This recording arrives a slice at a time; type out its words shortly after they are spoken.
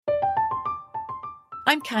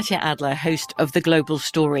I'm Katya Adler, host of The Global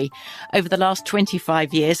Story. Over the last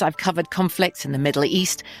 25 years, I've covered conflicts in the Middle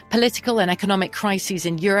East, political and economic crises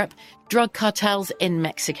in Europe, drug cartels in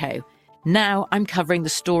Mexico. Now I'm covering the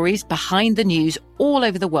stories behind the news all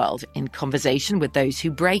over the world in conversation with those who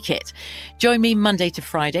break it. Join me Monday to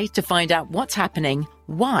Friday to find out what's happening,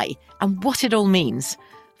 why, and what it all means.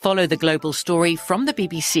 Follow The Global Story from the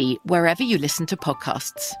BBC wherever you listen to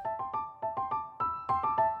podcasts.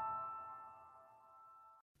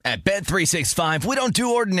 At Bet365, we don't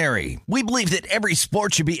do ordinary. We believe that every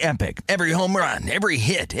sport should be epic. Every home run, every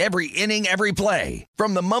hit, every inning, every play.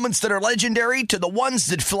 From the moments that are legendary to the ones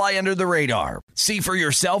that fly under the radar. See for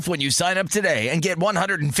yourself when you sign up today and get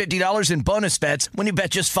 $150 in bonus bets when you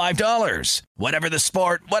bet just $5. Whatever the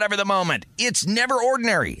sport, whatever the moment, it's never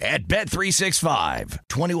ordinary at Bet365.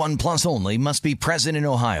 21 plus only. Must be present in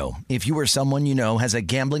Ohio. If you or someone you know has a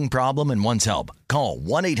gambling problem and wants help, call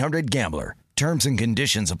 1-800-GAMBLER. Terms and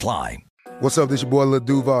conditions apply. What's up, this your boy Lil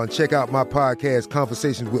Duval, and check out my podcast,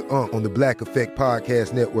 Conversations with Unc, on the Black Effect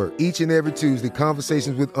Podcast Network. Each and every Tuesday,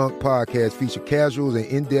 Conversations with Unc podcast feature casual and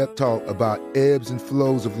in-depth talk about ebbs and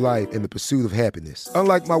flows of life and the pursuit of happiness.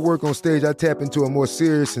 Unlike my work on stage, I tap into a more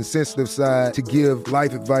serious and sensitive side to give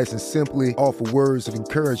life advice and simply offer words of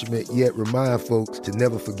encouragement, yet remind folks to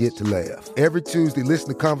never forget to laugh. Every Tuesday, listen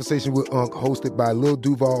to Conversation with Unc, hosted by Lil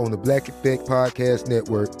Duval on the Black Effect Podcast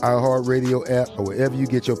Network, iHeartRadio app, or wherever you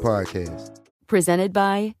get your podcasts. Presented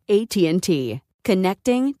by AT&T.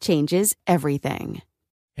 Connecting changes everything.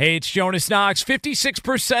 Hey, it's Jonas Knox.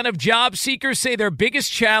 56% of job seekers say their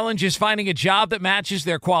biggest challenge is finding a job that matches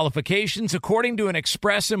their qualifications, according to an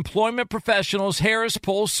Express Employment Professionals Harris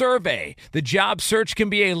Poll survey. The job search can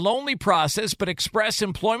be a lonely process, but Express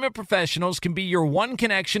Employment Professionals can be your one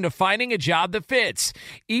connection to finding a job that fits.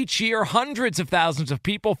 Each year, hundreds of thousands of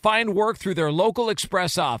people find work through their local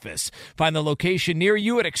Express office. Find the location near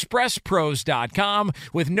you at expresspros.com.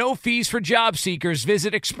 With no fees for job seekers,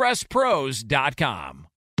 visit expresspros.com.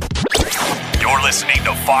 You're listening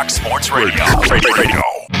to Fox Sports Radio.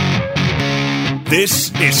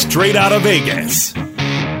 This is Straight Outta Vegas.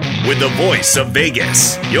 With the voice of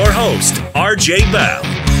Vegas, your host, RJ Bell.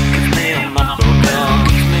 Give me a number, girl.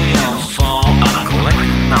 Give me a song. I collect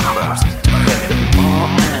numbers. More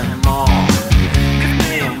and more. Give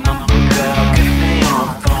me a number, girl. Give me a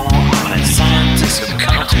phone. I'm a scientist of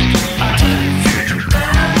counting. I tell you future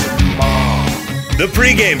more. The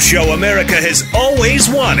pregame show America has always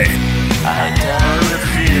wanted. I tell the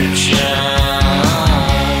future.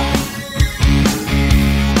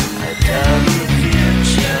 I tell the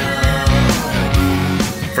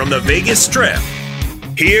future. From the Vegas Strip,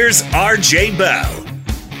 here's RJ Bell.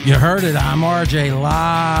 You heard it. I'm RJ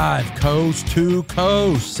live, coast to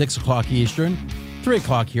coast, 6 o'clock Eastern, 3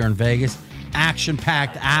 o'clock here in Vegas.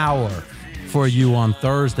 Action-packed hour for you on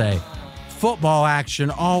Thursday. Football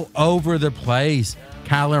action all over the place.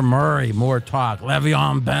 Kyler Murray, more talk.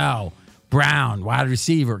 Le'Veon Bell. Brown, wide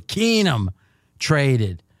receiver. Keenum,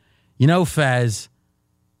 traded. You know Fez,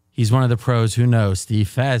 he's one of the pros who knows, Steve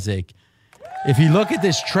Fezzik. If you look at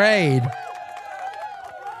this trade,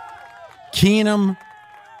 Keenum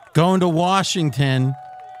going to Washington.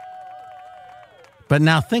 But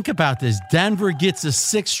now think about this. Denver gets a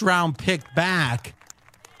 6th-round pick back,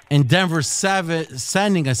 and Denver's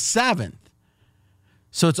sending a 7th.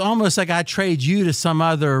 So it's almost like I trade you to some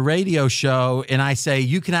other radio show, and I say,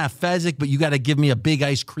 you can have Fezzik, but you got to give me a big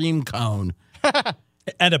ice cream cone.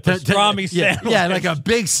 And a pastrami sandwich. Yeah, like a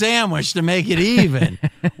big sandwich to make it even.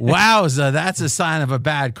 Wowza, that's a sign of a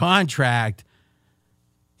bad contract.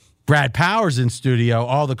 Brad Powers in studio,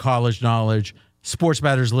 all the college knowledge. Sports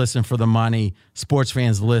bettors listen for the money. Sports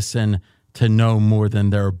fans listen to know more than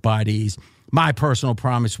their buddies. My personal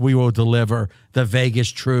promise, we will deliver the Vegas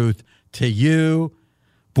truth to you.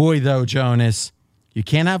 Boy, though, Jonas, you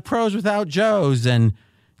can't have pros without Joes, and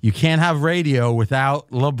you can't have radio without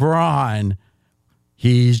LeBron.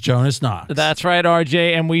 He's Jonas Knox. That's right,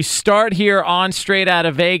 RJ. And we start here on Straight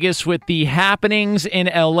Outta Vegas with the happenings in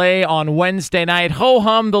L.A. on Wednesday night.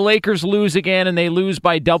 Ho-hum, the Lakers lose again, and they lose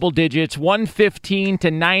by double digits,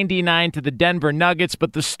 115-99 to the Denver Nuggets.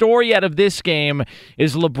 But the story out of this game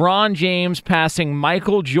is LeBron James passing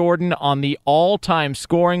Michael Jordan on the all-time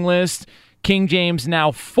scoring list. King James now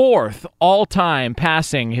 4th all-time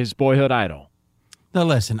passing his boyhood idol. Now,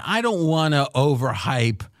 listen, I don't want to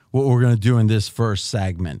overhype what we're going to do in this first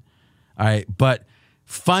segment, all right? But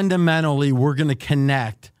fundamentally, we're going to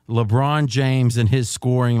connect LeBron James and his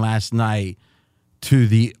scoring last night to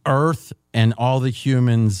the earth and all the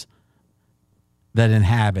humans that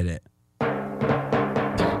inhabit it.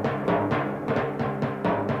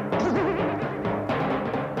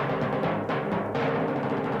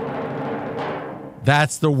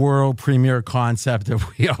 That's the world premiere concept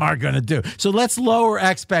that we are going to do. So let's lower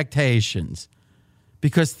expectations.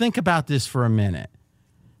 Because think about this for a minute.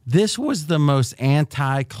 This was the most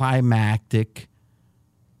anticlimactic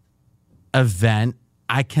event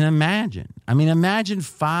I can imagine. I mean, imagine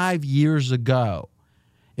 5 years ago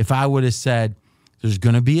if I would have said there's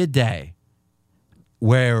going to be a day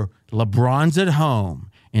where LeBron's at home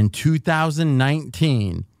in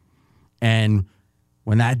 2019, and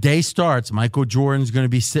when that day starts, Michael Jordan's going to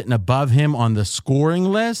be sitting above him on the scoring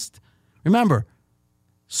list. Remember,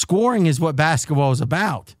 scoring is what basketball is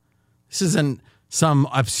about. This isn't some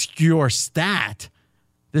obscure stat.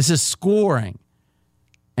 This is scoring.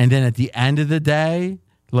 And then at the end of the day,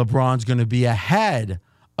 LeBron's going to be ahead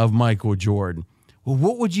of Michael Jordan. Well,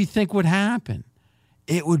 what would you think would happen?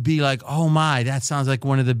 It would be like, oh my, that sounds like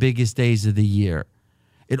one of the biggest days of the year.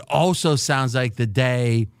 It also sounds like the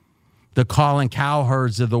day the Colin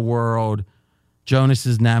Cowherds of the world,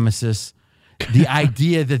 Jonas's nemesis, the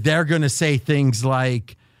idea that they're going to say things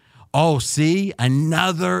like, oh, see,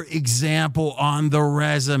 another example on the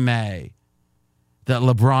resume that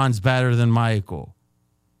LeBron's better than Michael.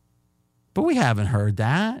 But we haven't heard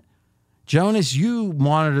that. Jonas, you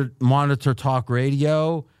monitor talk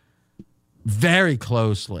radio very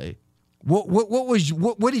closely.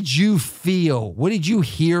 What did you feel? What did you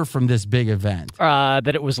hear from this big event?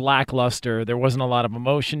 That it was lackluster. There wasn't a lot of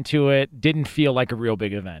emotion to it. Didn't feel like a real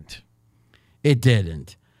big event. It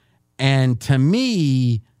didn't. And to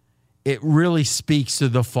me, it really speaks to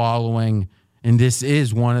the following, and this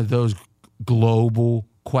is one of those global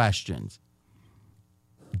questions.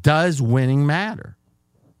 Does winning matter?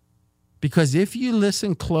 Because if you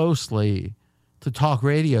listen closely to talk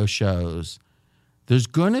radio shows, there's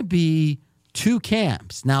going to be two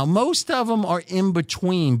camps. Now, most of them are in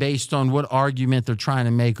between based on what argument they're trying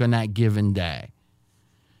to make on that given day.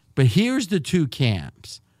 But here's the two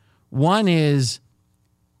camps. One is,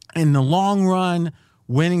 in the long run,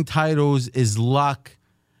 winning titles is luck.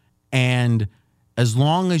 And as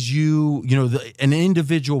long as an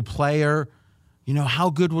individual player, how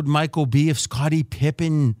good would Michael be if Scottie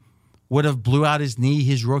Pippen would have blew out his knee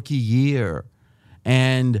his rookie year?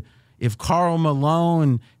 And if Karl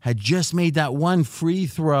Malone had just made that one free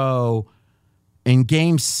throw in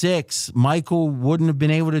Game 6, Michael wouldn't have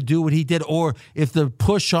been able to do what he did. Or if the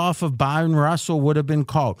push off of Byron Russell would have been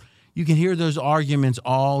called. You can hear those arguments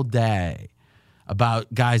all day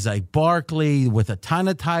about guys like Barkley with a ton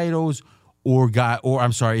of titles,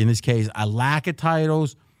 in this case, a lack of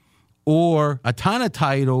titles, or a ton of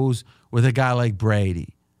titles with a guy like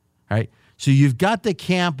Brady, right? So you've got the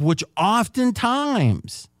camp, which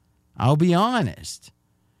oftentimes, I'll be honest,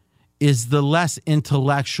 is the less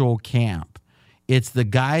intellectual camp. It's the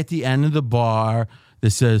guy at the end of the bar that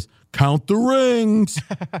says, count the rings,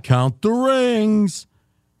 count the rings.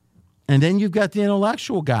 And then you've got the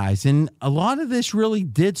intellectual guys. And a lot of this really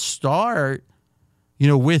did start,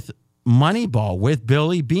 with Moneyball, with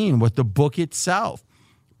Billy Beane, with the book itself.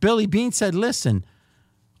 Billy Beane said, listen,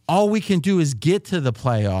 all we can do is get to the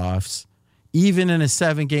playoffs. Even in a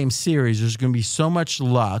 7-game series, there's going to be so much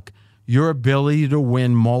luck. Your ability to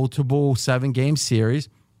win multiple 7-game series,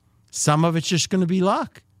 some of it's just going to be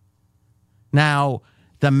luck. Now,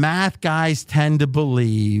 the math guys tend to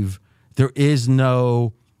believe there is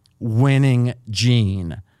no winning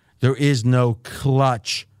gene. There is no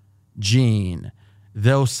clutch gene.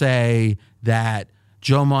 They'll say that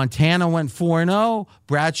Joe Montana went 4-0,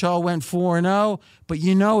 Bradshaw went 4-0, but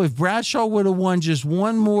if Bradshaw would have won just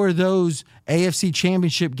one more of those AFC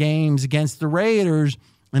Championship games against the Raiders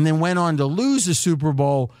and then went on to lose the Super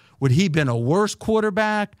Bowl, would he have been a worse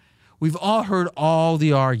quarterback? We've all heard all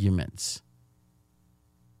the arguments.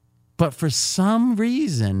 But for some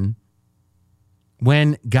reason,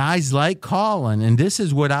 when guys like Colin, and this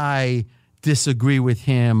is what I disagree with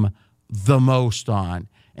him the most on,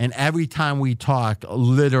 and every time we talk,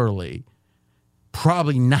 literally,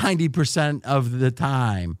 probably 90% of the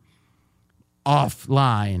time,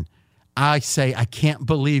 offline, I say, I can't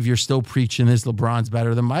believe you're still preaching this LeBron's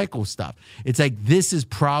better than Michael stuff. It's like, this is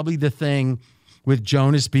probably the thing with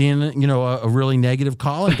Jonas being, a really negative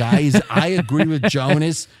Colin guy. Is I agree with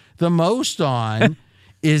Jonas the most on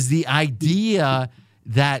is the idea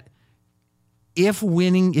that if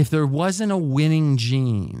there wasn't a winning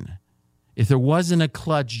gene, if there wasn't a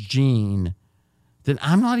clutch gene, then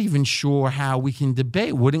I'm not even sure how we can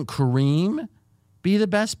debate. Wouldn't Kareem be the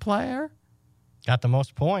best player? Got the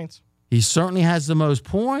most points. He certainly has the most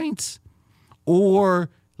points. Or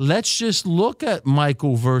let's just look at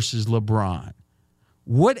Michael versus LeBron.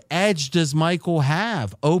 What edge does Michael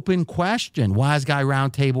have? Open question. Wise Guy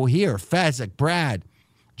Roundtable here. Fezzik, Brad,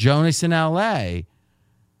 Jonas in L.A.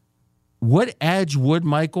 what edge would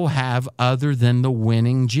Michael have other than the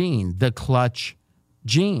winning gene, the clutch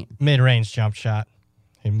gene? Mid-range jump shot.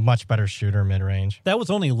 A much better shooter mid-range. That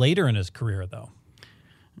was only later in his career, though.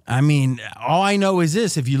 I mean, all I know is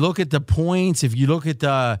this. If you look at the points, if you look at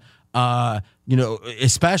the,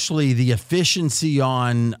 especially the efficiency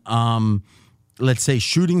on, let's say,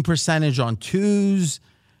 shooting percentage on twos,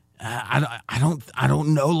 I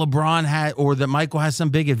don't know LeBron had, or that Michael has some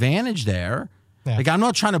big advantage there. Yeah. Like, I'm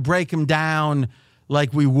not trying to break him down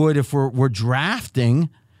like we would if we're drafting.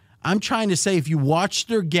 I'm trying to say, if you watch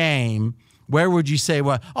their game, where would you say,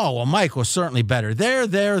 well, Michael's certainly better there,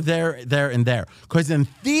 and there? Because in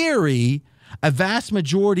theory, a vast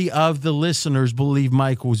majority of the listeners believe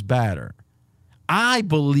Michael's better. I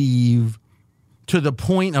believe, to the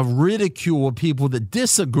point of ridicule of people that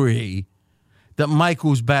disagree, that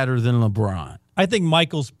Michael's better than LeBron. I think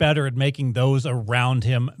Michael's better at making those around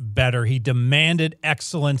him better. He demanded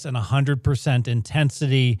excellence and 100%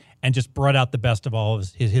 intensity and just brought out the best of all of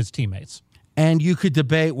his teammates. And you could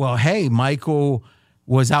debate, well, hey, Michael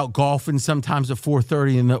was out golfing sometimes at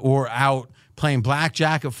 4:30 or out playing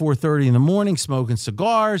blackjack at 4:30 in the morning, smoking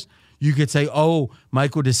cigars. You could say,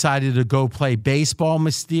 Michael decided to go play baseball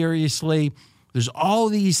mysteriously. There's all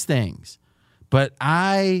these things. But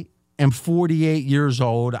I am 48 years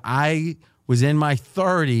old. I was in my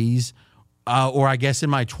 30s, or I guess in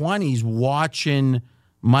my 20s, watching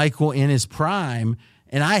Michael in his prime,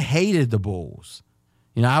 and I hated the Bulls.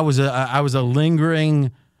 You know, I was a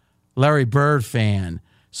lingering Larry Bird fan,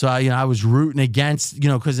 so I was rooting against,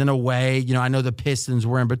 because in a way, I know the Pistons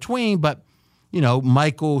were in between, but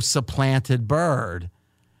Michael supplanted Bird,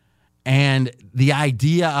 and the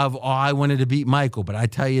idea of I wanted to beat Michael, but I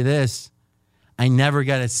tell you this, I never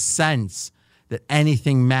got a sense that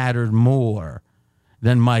anything mattered more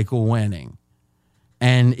than Michael winning.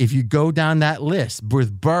 And if you go down that list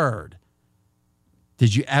with Bird,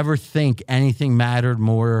 did you ever think anything mattered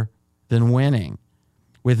more than winning?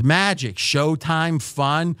 With Magic, Showtime,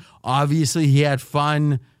 fun. Obviously, he had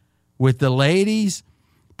fun with the ladies.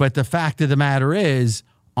 But the fact of the matter is,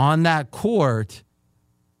 on that court,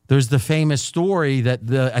 there's the famous story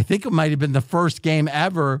that I think it might have been the first game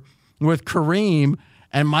ever with Kareem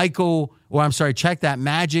and Michael, check that.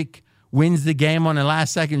 Magic wins the game on a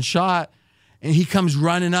last-second shot, and he comes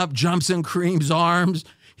running up, jumps in Kareem's arms.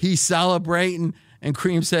 He's celebrating, and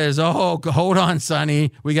Kareem says, hold on,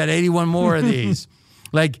 Sonny. We got 81 more of these.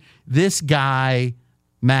 Like, this guy,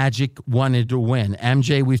 Magic, wanted to win.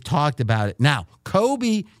 MJ, we've talked about it. Now,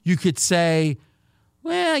 Kobe, you could say,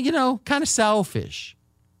 well, kind of selfish.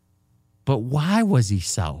 But why was he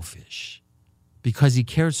selfish? Because he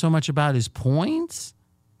cared so much about his points?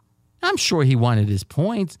 I'm sure he wanted his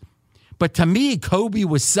points. But to me, Kobe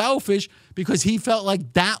was selfish because he felt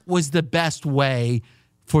like that was the best way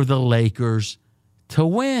for the Lakers to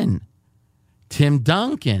win. Tim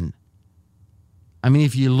Duncan. I mean,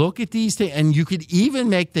 if you look at these things, and you could even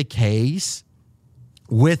make the case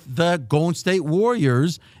with the Golden State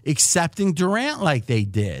Warriors accepting Durant like they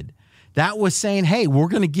did. That was saying, hey, we're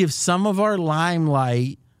going to give some of our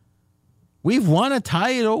limelight. We've won a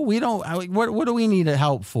title. We don't. What do we need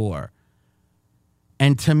help for?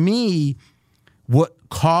 And to me, what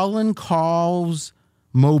Colin calls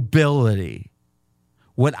mobility,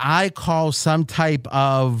 what I call some type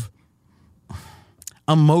of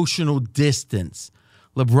emotional distance,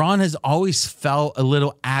 LeBron has always felt a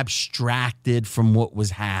little abstracted from what was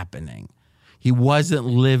happening. He wasn't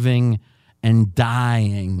living and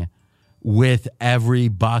dying with every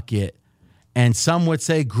bucket. And some would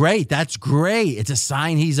say, great, that's great. It's a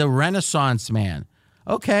sign he's a Renaissance man.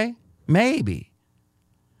 Okay, maybe.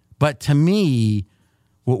 But to me,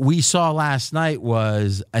 what we saw last night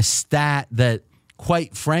was a stat that,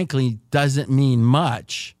 quite frankly, doesn't mean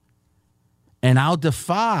much. And I'll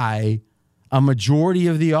defy a majority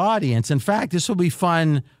of the audience. In fact, this will be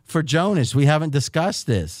fun for Jonas. We haven't discussed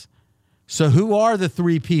this. So who are the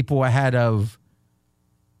three people ahead of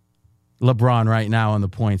LeBron right now on the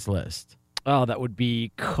points list? Oh, that would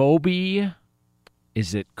be Kobe.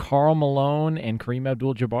 Is it Karl Malone and Kareem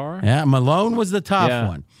Abdul-Jabbar? Yeah, Malone was the tough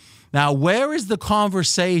one. Now, where is the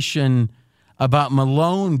conversation about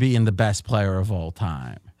Malone being the best player of all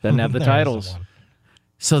time? Doesn't have the titles.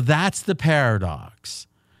 So that's the paradox.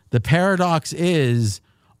 The paradox is,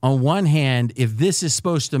 on one hand, if this is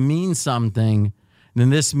supposed to mean something, then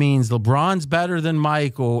this means LeBron's better than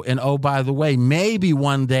Michael. And, oh, by the way, maybe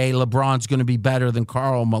one day LeBron's going to be better than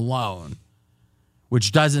Karl Malone,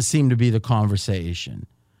 which doesn't seem to be the conversation.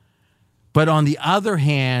 But on the other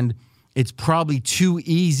hand, it's probably too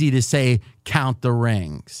easy to say count the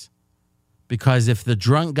rings. Because if the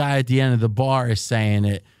drunk guy at the end of the bar is saying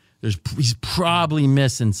it, he's probably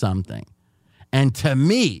missing something. And to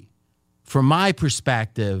me, from my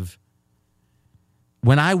perspective,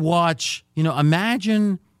 when I watch,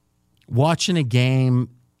 imagine watching a game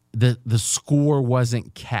that the score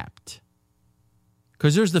wasn't kept.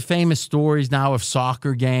 Because there's the famous stories now of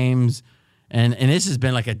soccer games, and this has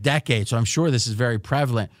been like a decade, so I'm sure this is very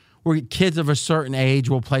prevalent, where kids of a certain age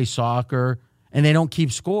will play soccer and they don't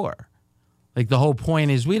keep score. Like the whole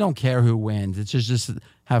point is we don't care who wins. It's just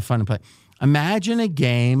have fun and play. Imagine a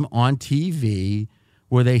game on TV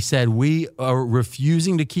where they said we are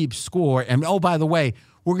refusing to keep score. And, oh, by the way,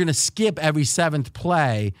 we're going to skip every seventh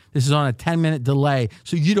play. This is on a 10-minute delay,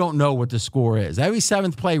 so you don't know what the score is. Every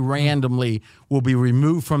seventh play randomly will be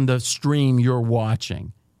removed from the stream you're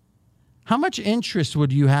watching. How much interest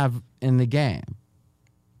would you have in the game?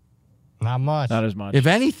 Not much. Not as much. If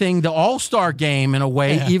anything, the All-Star game, in a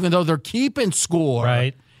way, even though they're keeping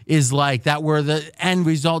score, is like that where the end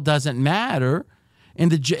result doesn't matter.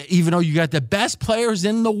 And even though you got the best players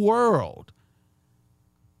in the world.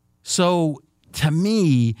 So to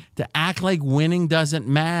me, to act like winning doesn't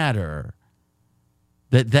matter,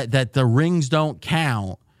 that the rings don't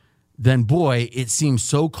count, then boy, it seems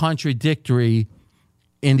so contradictory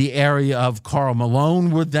in the area of Karl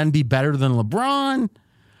Malone would then be better than LeBron,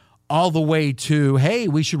 all the way to, hey,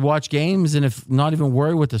 we should watch games and if not even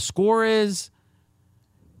worry what the score is.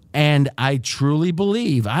 And I truly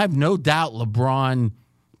believe, I have no doubt LeBron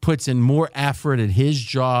puts in more effort at his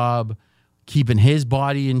job, keeping his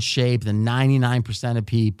body in shape than 99% of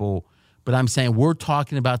people. But I'm saying we're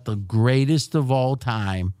talking about the greatest of all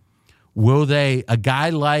time. Will they, a guy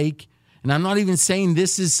like, and I'm not even saying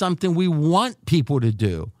this is something we want people to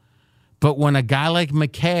do, but when a guy like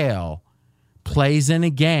Mikal plays in a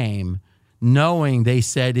game, knowing they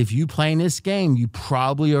said, if you play in this game, you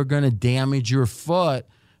probably are going to damage your foot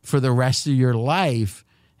for the rest of your life.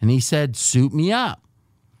 And he said, suit me up.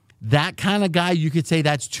 That kind of guy, you could say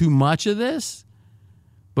that's too much of this.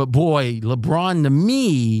 But boy, LeBron, to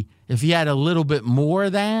me, if he had a little bit more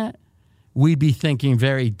of that, we'd be thinking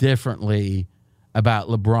very differently about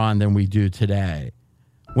LeBron than we do today.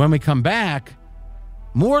 When we come back,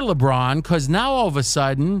 more LeBron, because now all of a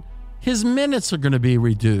sudden, his minutes are going to be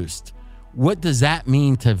reduced. What does that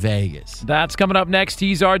mean to Vegas? That's coming up next.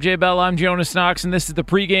 He's RJ Bell. I'm Jonas Knox, and this is the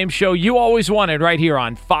pregame show you always wanted right here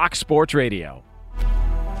on Fox Sports Radio.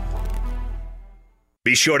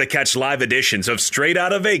 Be sure to catch live editions of Straight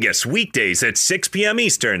Outta Vegas weekdays at 6 p.m.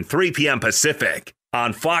 Eastern, 3 p.m. Pacific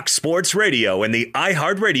on Fox Sports Radio and the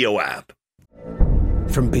iHeartRadio app.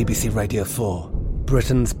 From BBC Radio 4,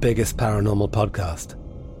 Britain's biggest paranormal podcast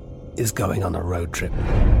is going on a road trip.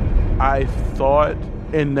 I thought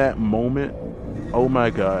in that moment, oh my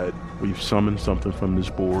God, we've summoned something from this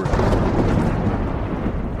board.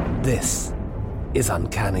 This is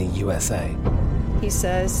Uncanny USA. He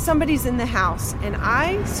says, somebody's in the house, and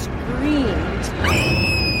I screamed.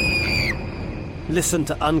 Listen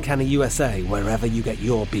to Uncanny USA wherever you get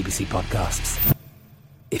your BBC podcasts,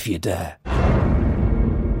 if you dare.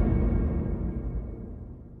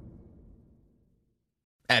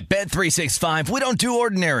 At Bet365, we don't do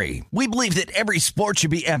ordinary. We believe that every sport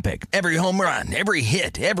should be epic. Every home run, every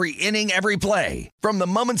hit, every inning, every play. From the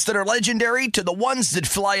moments that are legendary to the ones that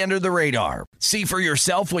fly under the radar. See for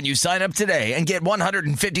yourself when you sign up today and get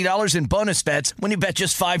 $150 in bonus bets when you bet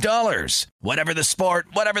just $5. Whatever the sport,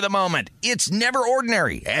 whatever the moment, it's never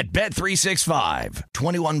ordinary at Bet365.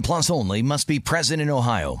 21 plus only. Must be present in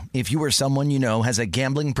Ohio. If you or someone you know has a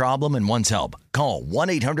gambling problem and wants help, call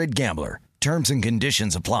 1-800-GAMBLER. Terms and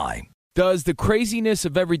conditions apply. Does the craziness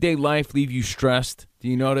of everyday life leave you stressed? Do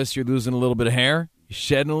you notice you're losing a little bit of hair? You're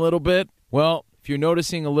shedding a little bit? Well, if you're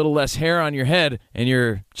noticing a little less hair on your head and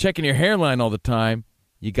you're checking your hairline all the time,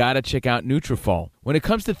 you got to check out Nutrafol. When it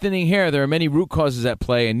comes to thinning hair, there are many root causes at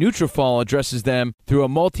play, and Nutrafol addresses them through a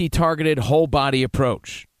multi-targeted whole-body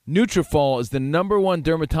approach. Nutrafol is the #1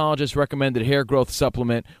 dermatologist-recommended hair growth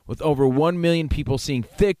supplement, with over 1 million people seeing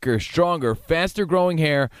thicker, stronger, faster-growing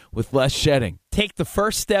hair with less shedding. Take the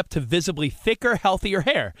first step to visibly thicker, healthier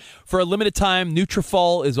hair. For a limited time,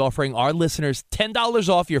 Nutrafol is offering our listeners $10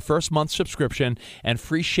 off your first month subscription and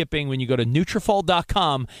free shipping when you go to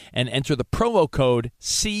Nutrafol.com and enter the promo code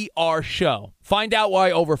CRSHOW. Find out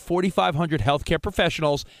why over 4,500 healthcare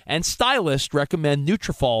professionals and stylists recommend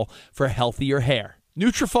Nutrafol for healthier hair.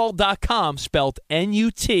 Nutrafol.com, spelled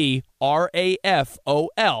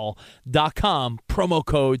Nutrafol.com, promo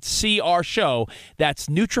code CRSHOW. That's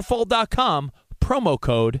Nutrafol.com, promo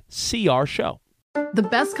code CRSHOW. The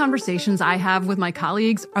best conversations I have with my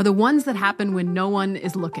colleagues are the ones that happen when no one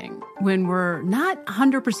is looking, when we're not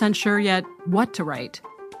 100% sure yet what to write.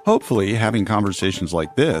 Hopefully, having conversations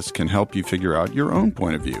like this can help you figure out your own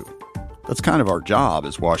point of view. That's kind of our job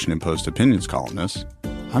as Washington Post opinions columnists.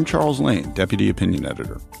 I'm Charles Lane, Deputy Opinion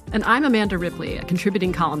Editor. And I'm Amanda Ripley, a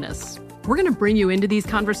contributing columnist. We're going to bring you into these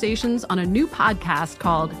conversations on a new podcast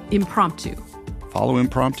called Impromptu. Follow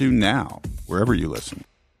Impromptu now, wherever you listen.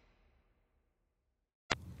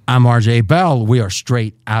 I'm RJ Bell. We are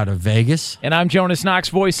straight out of Vegas. And I'm Jonas Knox,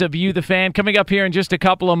 voice of You, the fan. Coming up here in just a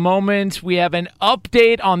couple of moments, we have an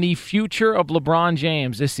update on the future of LeBron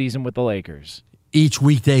James this season with the Lakers. Each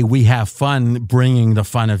weekday, we have fun bringing the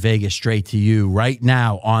fun of Vegas straight to you. Right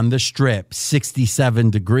now on the Strip, 67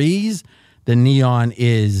 degrees. The neon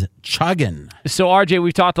is chugging. So, RJ,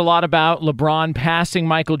 we've talked a lot about LeBron passing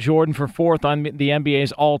Michael Jordan for fourth on the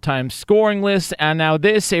NBA's all-time scoring list. And now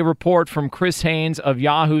this, a report from Chris Haynes of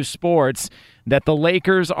Yahoo Sports, that the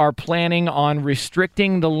Lakers are planning on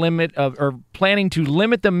restricting the limit of, or planning to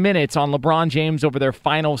limit the minutes on LeBron James over their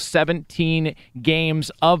final 17 games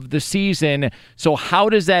of the season. So how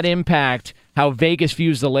does that impact how Vegas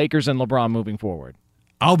views the Lakers and LeBron moving forward?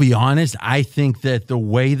 I'll be honest, I think that the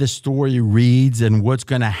way the story reads and what's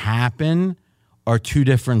going to happen are two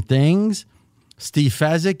different things. Steve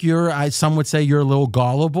Fezzik, some would say you're a little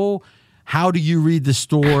gullible. How do you read the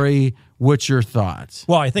story? What's your thoughts?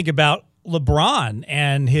 Well, I think about LeBron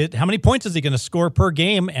and how many points is he going to score per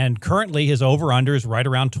game? And currently his over-under is right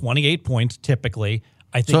around 28 points typically.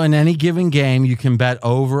 I think, so in any given game, you can bet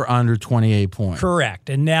over under 28 points. Correct.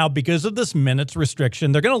 And now because of this minutes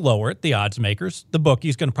restriction, they're going to lower it, the odds makers. The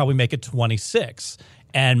bookie's going to probably make it 26.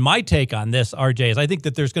 And my take on this, RJ, is I think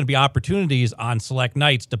that there's going to be opportunities on select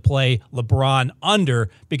nights to play LeBron under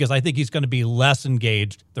because I think he's going to be less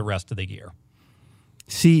engaged the rest of the year.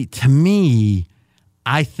 See, to me,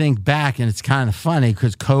 I think back, and it's kind of funny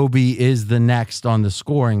because Kobe is the next on the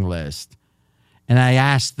scoring list. And I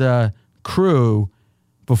asked the crew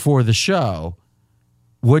before the show,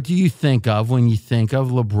 what do you think of when you think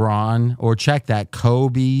of LeBron, or check that,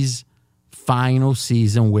 Kobe's final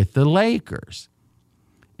season with the Lakers?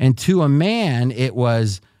 And to a man, it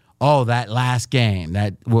was, that last game,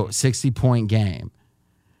 that 60-point game.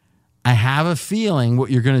 I have a feeling what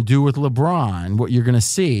you're going to do with LeBron, what you're going to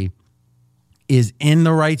see, is in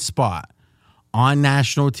the right spot on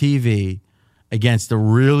national TV against a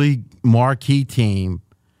really marquee team.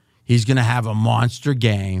 He's going to have a monster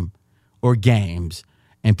game or games,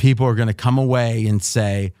 and people are going to come away and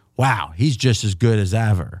say, wow, he's just as good as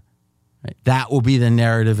ever. Right? That will be the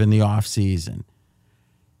narrative in the offseason.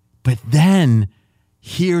 But then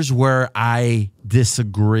here's where I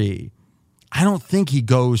disagree. I don't think he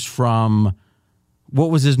goes from, what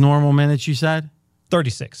was his normal minutes you said?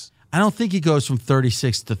 36. I don't think he goes from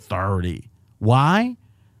 36 to 30. Why?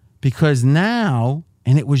 Because now,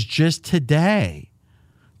 and it was just today,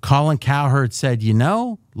 Colin Cowherd said, a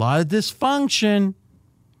lot of dysfunction,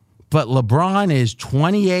 but LeBron is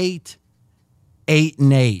 28, 8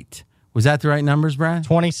 and 8. Was that the right numbers, Brad?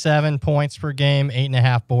 27 points per game,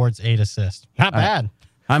 8.5 boards, 8 assists. Not bad.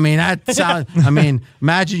 I mean, that sounds,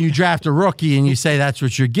 imagine you draft a rookie and you say that's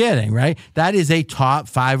what you're getting, right? That is a top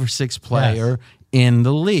 5 or 6 player in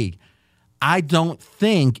the league. I don't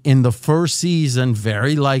think in the first season,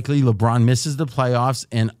 very likely LeBron misses the playoffs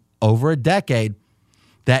in over a decade,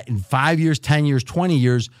 that in 5 years, 10 years, 20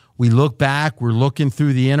 years, we look back, we're looking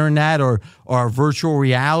through the internet or virtual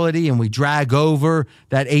reality, and we drag over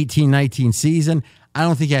that 18-19 season. I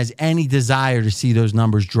don't think he has any desire to see those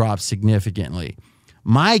numbers drop significantly.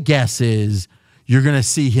 My guess is you're going to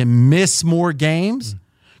see him miss more games,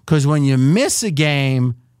 because when you miss a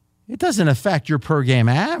game, it doesn't affect your per-game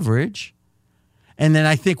average. And then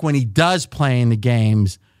I think when he does play in the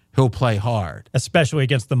games, he'll play hard. Especially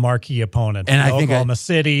against the marquee opponents. And the I think Oklahoma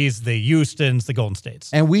Cities, the Houstons, the Golden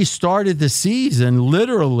States. And we started the season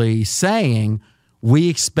literally saying we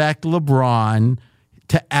expect LeBron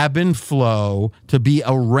to ebb and flow, to be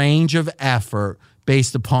a range of effort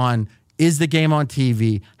based upon, is the game on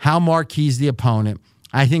TV, how marquee is the opponent.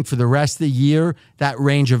 I think for the rest of the year, that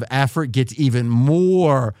range of effort gets even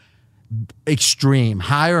more extreme,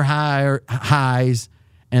 higher highs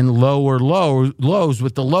and lower lows,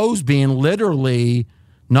 with the lows being literally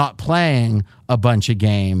not playing a bunch of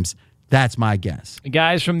games. That's my guess.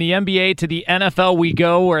 Guys, from the NBA to the NFL we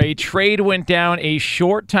go, where a trade went down a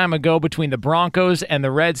short time ago between the Broncos and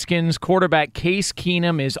the Redskins. Quarterback Case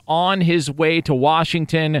Keenum is on his way to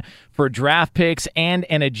Washington for draft picks and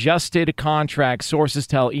an adjusted contract, sources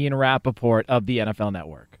tell Ian Rappaport of the NFL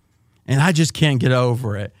Network. And I just can't get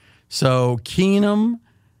over it. So Keenum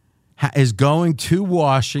is going to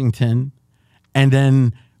Washington, and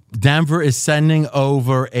then Denver is sending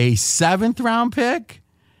over a 7th-round pick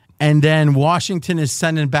and then Washington is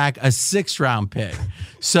sending back a 6th-round pick.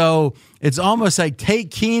 So it's almost like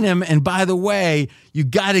take Keenum, and by the way, you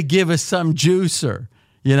got to give us some juicer,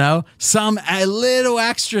 a little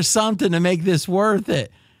extra something to make this worth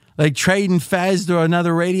it. Like trading Fez to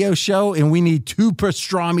another radio show, and we need 2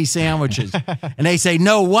 pastrami sandwiches. And they say,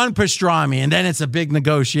 no, 1 pastrami, and then it's a big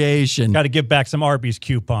negotiation. Got to give back some Arby's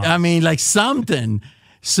coupon. I mean, like something.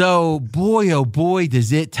 So, boy, oh boy,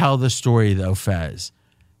 does it tell the story, though, Fez.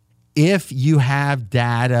 If you have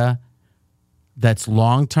data that's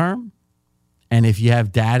long-term, and if you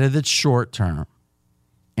have data that's short-term,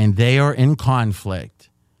 and they are in conflict,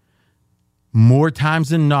 more times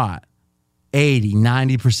than not, 80,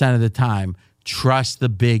 90% of the time, trust the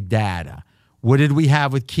big data. What did we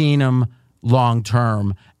have with Keenum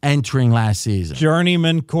long-term entering last season?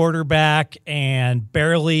 Journeyman quarterback and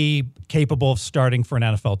barely capable of starting for an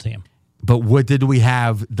NFL team. But what did we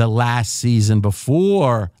have the last season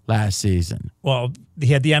before last season? Well, he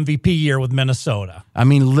had the MVP year with Minnesota. I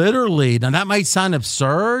mean, literally, now that might sound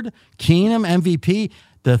absurd. Keenum, MVP,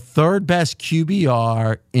 the 3rd best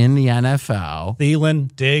QBR in the NFL.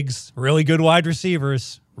 Thielen, Diggs, really good wide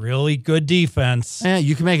receivers, really good defense. Yeah,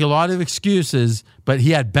 you can make a lot of excuses, but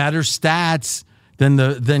he had better stats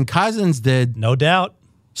than Cousins did. No doubt.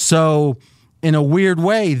 So, in a weird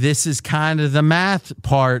way, this is kind of the math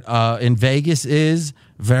part. In Vegas is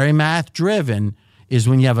very math-driven, is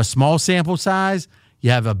when you have a small sample size,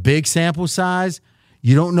 you have a big sample size,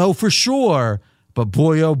 you don't know for sure, but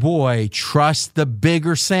boy, oh boy, trust the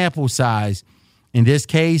bigger sample size. In this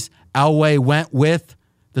case, Elway went with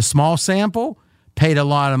the small sample, paid a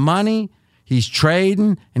lot of money. He's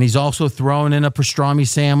trading, and he's also throwing in a pastrami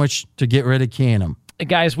sandwich to get rid of Keenum.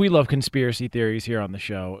 Guys, we love conspiracy theories here on the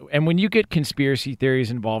show. And when you get conspiracy theories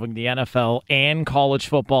involving the NFL and college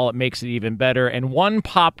football, it makes it even better. And one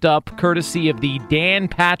popped up courtesy of the Dan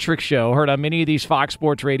Patrick Show, heard on many of these Fox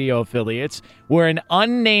Sports Radio affiliates, where an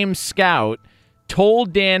unnamed scout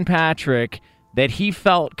told Dan Patrick that he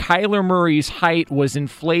felt Kyler Murray's height was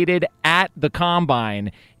inflated at the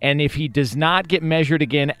combine, and if he does not get measured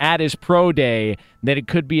again at his pro day, that it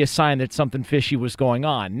could be a sign that something fishy was going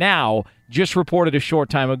on. Now, just reported a short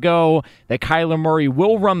time ago that Kyler Murray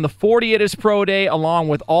will run the 40 at his pro day along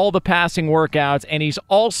with all the passing workouts, and he's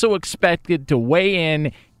also expected to weigh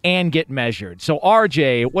in and get measured. So,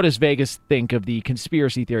 RJ, what does Vegas think of the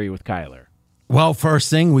conspiracy theory with Kyler? Well, first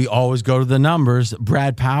thing, we always go to the numbers.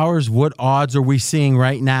 Brad Powers, what odds are we seeing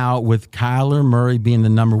right now with Kyler Murray being the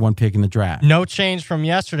number 1 pick in the draft? No change from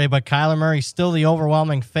yesterday, but Kyler Murray's still the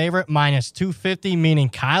overwhelming favorite, minus 250, meaning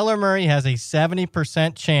Kyler Murray has a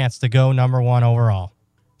 70% chance to go number 1 overall.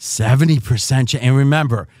 70%. And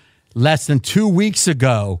remember, less than 2 weeks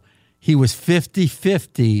ago, he was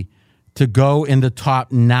 50-50 to go in the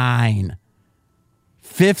top 9.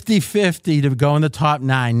 50-50 to go in the top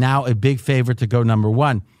 9. Now a big favorite to go number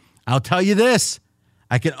 1. I'll tell you this.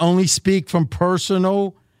 I can only speak from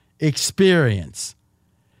personal experience.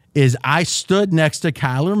 Is I stood next to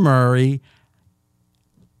Kyler Murray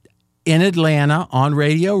in Atlanta on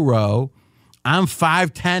Radio Row. I'm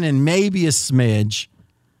 5'10" and maybe a smidge.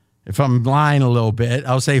 If I'm lying a little bit,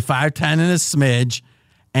 I'll say 5'10" and a smidge.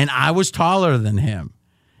 And I was taller than him.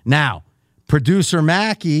 Now, producer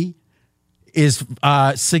Mackey is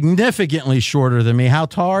significantly shorter than me. How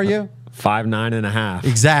tall are you? 5'9.5".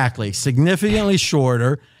 Exactly. Significantly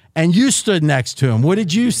shorter. And you stood next to him. What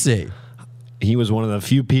did you see? He was one of the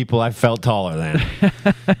few people I felt taller than.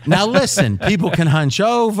 Now, listen, people can hunch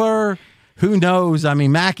over. Who knows? I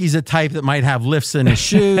mean, Mackey's a type that might have lifts in his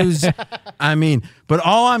shoes. I mean, but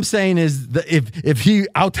all I'm saying is that if he,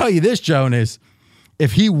 I'll tell you this, Jonas,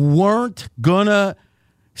 if he weren't going to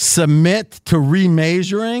submit to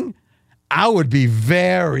remeasuring, I would be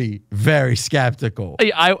very, very skeptical.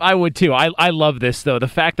 I would too. I love this, though. The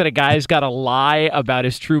fact that a guy's got to lie about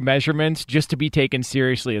his true measurements just to be taken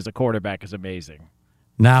seriously as a quarterback is amazing.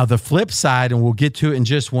 Now, the flip side, and we'll get to it in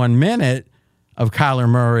just 1 minute, of Kyler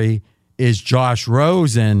Murray is Josh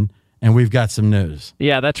Rosen, and we've got some news.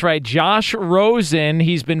 Yeah, that's right. Josh Rosen,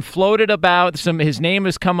 he's been floated about. His name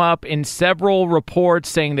has come up in several reports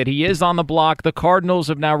saying that he is on the block. The Cardinals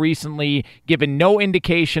have now recently given no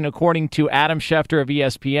indication, according to Adam Schefter of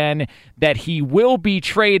ESPN, that he will be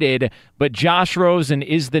traded, but Josh Rosen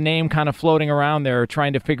is the name kind of floating around there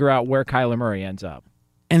trying to figure out where Kyler Murray ends up.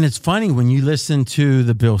 And it's funny when you listen to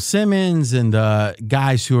the Bill Simmons and the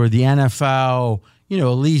guys who are the NFL, at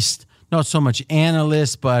least not so much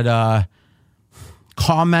analysts, but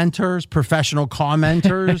commenters, professional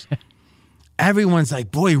commenters. Everyone's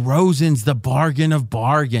like, boy, Rosen's the bargain of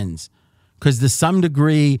bargains. Because to some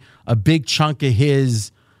degree, a big chunk of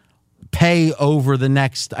his pay over the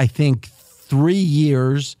next, I think, 3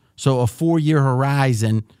 years, so a 4-year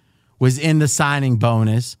horizon, was in the signing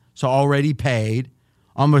bonus, so already paid.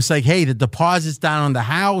 Almost like, hey, the deposit's down on the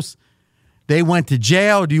house. They went to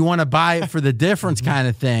jail. Do you want to buy it for the difference kind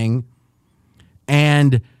of thing?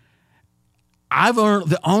 And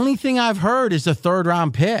the only thing I've heard is a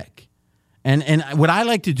 3rd-round pick. And what I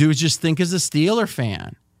like to do is just think as a Steeler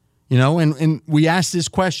fan. You know, and we asked this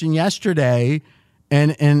question yesterday,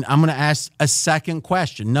 and I'm going to ask a second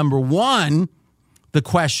question. Number one, the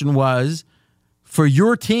question was, for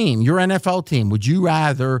your team, your NFL team, would you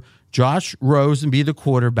rather Josh Rosen be the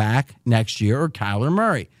quarterback next year or Kyler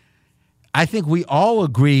Murray? I think we all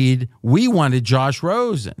agreed we wanted Josh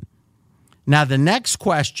Rosen. Now, the next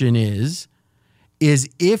question is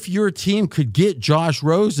if your team could get Josh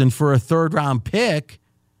Rosen for a 3rd-round pick,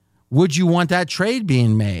 would you want that trade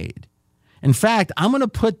being made? In fact, I'm going to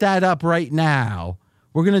put that up right now.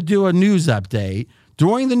 We're going to do a news update.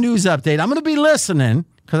 During the news update, I'm going to be listening,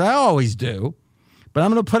 because I always do, but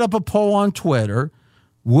I'm going to put up a poll on Twitter.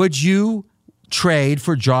 Would you trade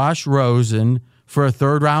for Josh Rosen for a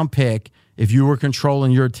 3rd-round pick if you were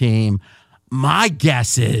controlling your team? My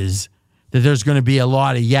guess is that there's going to be a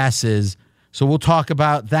lot of yeses. So we'll talk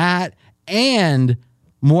about that and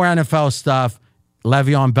more NFL stuff,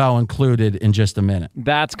 Le'Veon Bell included, in just a minute.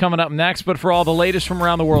 That's coming up next, but for all the latest from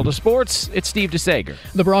around the world of sports, it's Steve DeSager.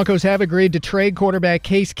 The Broncos have agreed to trade quarterback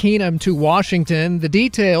Case Keenum to Washington. The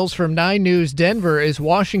details from 9 News Denver is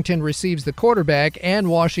Washington receives the quarterback and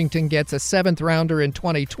Washington gets a 7th-rounder in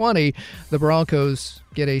 2020. The Broncos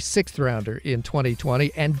get a 6th-rounder in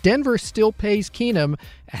 2020, and Denver still pays Keenum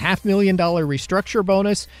a $500,000 restructure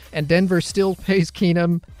bonus, and Denver still pays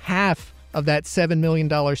Keenum half of that $7 million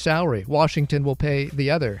salary. Washington will pay the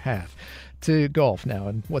other half. To golf now,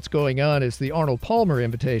 and what's going on is the Arnold Palmer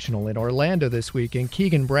Invitational in Orlando this weekend.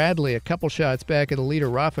 Keegan Bradley a couple shots back of the leader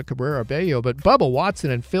Rafa Cabrera Bello, but Bubba Watson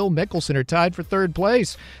and Phil Mickelson are tied for 3rd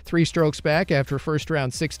place, 3 strokes back after first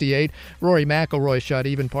round 68. Rory McIlroy shot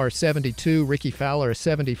even par 72, Ricky Fowler a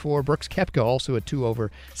 74, Brooks Koepka also a 2 over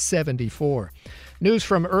 74. News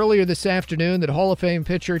from earlier this afternoon that Hall of Fame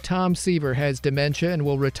pitcher Tom Seaver has dementia and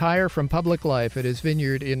will retire from public life at his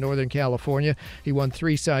vineyard in Northern California. He won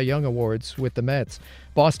 3 Cy Young Awards with the Mets.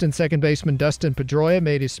 Boston second baseman Dustin Pedroia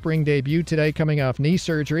made his spring debut today coming off knee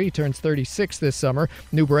surgery. He turns 36 this summer.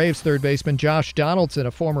 New Braves third baseman Josh Donaldson,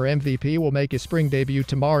 a former MVP, will make his spring debut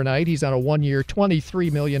tomorrow night. He's on a 1-year,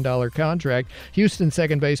 $23 million contract. Houston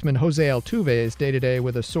second baseman Jose Altuve is day-to-day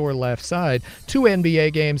with a sore left side. 2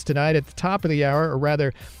 NBA games tonight at the top of the hour, or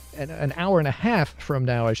rather an hour and a half from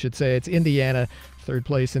now, I should say. It's Indiana, 3rd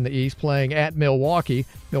place in the East, playing at Milwaukee.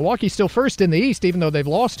 Milwaukee's still first in the East, even though they've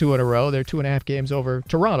lost 2 in a row. They're 2.5 games over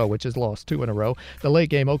Toronto, which has lost 2 in a row. The late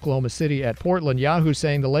game, Oklahoma City at Portland. Yahoo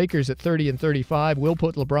saying the Lakers at 30 and 35 will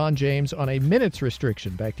put LeBron James on a minutes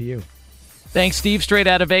restriction. Back to you. Thanks, Steve. Straight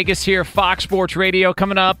out of Vegas here, Fox Sports Radio.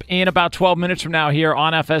 Coming up in about 12 minutes from now here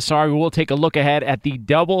on FSR, we will take a look ahead at the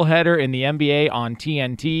doubleheader in the NBA on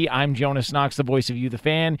TNT. I'm Jonas Knox, the voice of you, the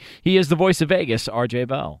fan. He is the voice of Vegas, RJ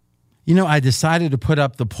Bell. You know, I decided to put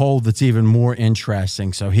up the poll that's even more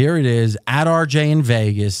interesting. So here it is, at RJ in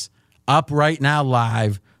Vegas, up right now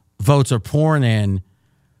live. Votes are pouring in.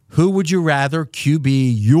 Who would you rather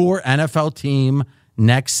QB your NFL team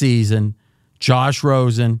next season? Josh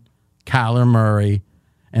Rosen, Kyler Murray.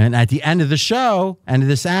 And at the end of the show, end of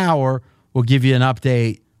this hour, we'll give you an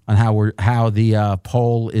update on how the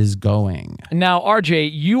poll is going. Now, RJ,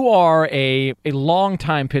 you are a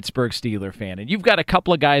longtime Pittsburgh Steelers fan, and you've got a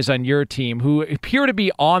couple of guys on your team who appear to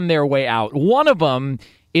be on their way out. One of them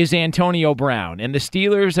is Antonio Brown, and the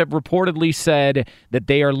Steelers have reportedly said that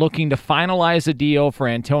they are looking to finalize a deal for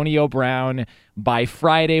Antonio Brown by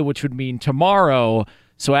Friday, which would mean tomorrow.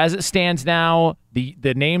 So as it stands now, the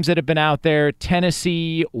names that have been out there,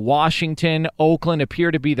 Tennessee, Washington, Oakland,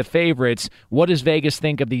 appear to be the favorites. What does Vegas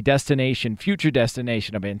think of the future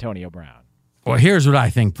destination of Antonio Brown? Well, here's what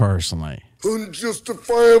I think personally.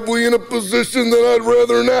 Unjustifiably in a position that I'd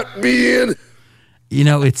rather not be in. You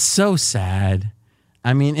know, it's so sad.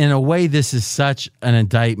 I mean, in a way, this is such an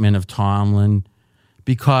indictment of Tomlin,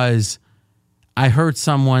 because I heard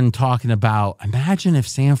someone talking about, imagine if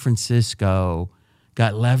San Francisco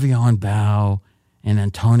got Le'Veon Bell and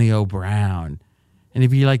Antonio Brown. And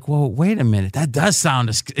if you're like, well, wait a minute, that does sound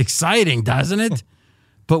exciting, doesn't it?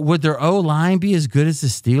 But would their O-line be as good as the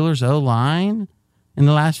Steelers' O-line in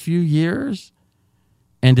the last few years?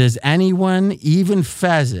 And does anyone, even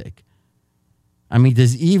Fezzik,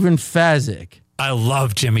 I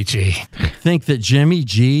love Jimmy G. think that Jimmy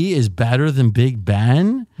G is better than Big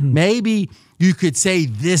Ben? Maybe you could say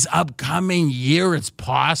this upcoming year it's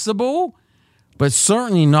possible, but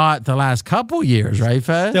certainly not the last couple years, right,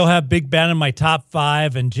 Fez? Still have Big Ben in my top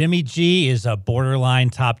 5, and Jimmy G is a borderline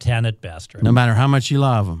top 10 at best. Right? No matter how much you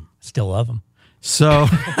love him. Still love him. So,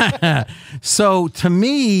 so to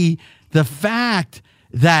me, the fact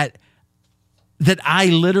that I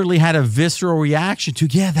literally had a visceral reaction to,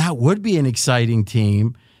 yeah, that would be an exciting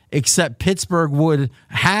team, except Pittsburgh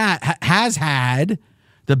has had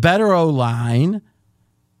the better O-line,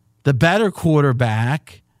 the better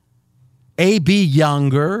quarterback, AB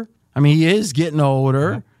younger. I mean, he is getting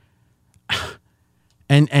older.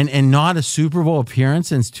 And not a Super Bowl appearance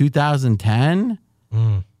since 2010.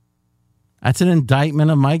 That's an indictment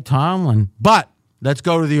of Mike Tomlin. But let's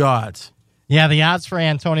go to the odds. Yeah, the odds for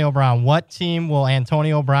Antonio Brown. What team will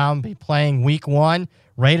Antonio Brown be playing week 1?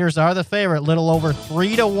 Raiders are the favorite, little over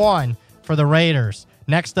 3-1 for the Raiders.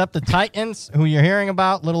 Next up, the Titans, who you're hearing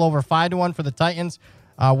about, little over 5-1 for the Titans,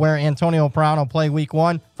 where Antonio Brown will play week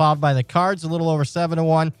 1, followed by the Cards, a little over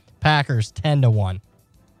 7-1, Packers 10-1.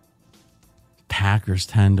 Packers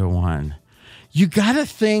 10-1. You got to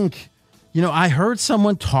think, I heard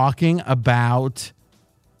someone talking about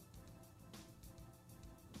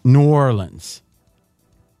New Orleans.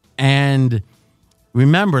 And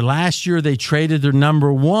remember, last year they traded their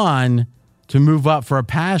number 1 to move up for a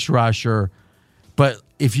pass rusher. But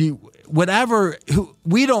we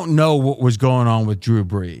don't know what was going on with Drew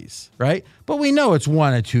Brees, right? But we know it's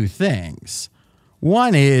one of two things.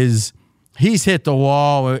 One is he's hit the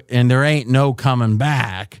wall and there ain't no coming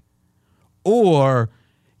back. Or,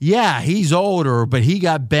 yeah, he's older, but he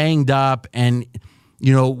got banged up and,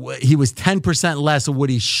 he was 10% less of what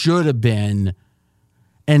he should have been.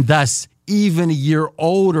 And thus, even a year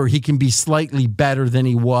older, he can be slightly better than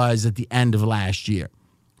he was at the end of last year,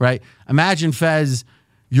 right? Imagine, Fez,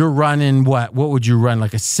 you're running what? What would you run,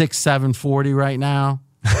 like a 6.7 40 right now?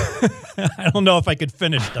 I don't know if I could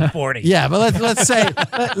finish the 40. Yeah, but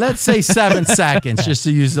let's say 7 seconds, just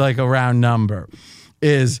to use like a round number.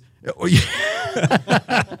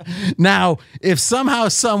 Now, if somehow,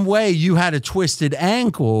 some way you had a twisted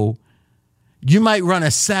ankle, you might run a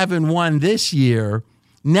 7.1 this year.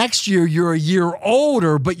 Next year, you're a year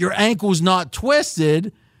older, but your ankle's not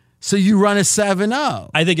twisted, so you run a 7.0.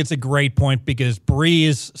 I think it's a great point because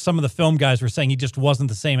Brees, some of the film guys were saying he just wasn't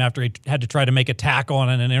the same after he had to try to make a tackle on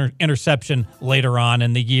an interception later on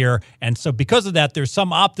in the year. And so because of that, there's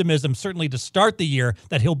some optimism, certainly to start the year,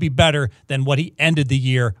 that he'll be better than what he ended the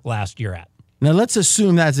year last year at. Now, let's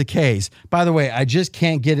assume that's the case. By the way, I just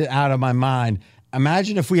can't get it out of my mind.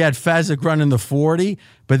 Imagine if we had Fezzik running the 40,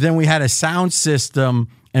 but then we had a sound system,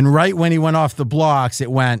 and right when he went off the blocks,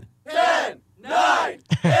 it went 10, 9,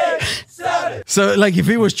 8, 7. So, like, if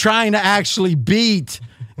he was trying to actually beat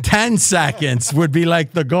 10 seconds would be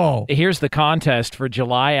like the goal. Here's the contest for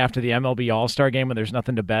July after the MLB All-Star game when there's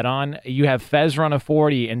nothing to bet on. You have Fez run a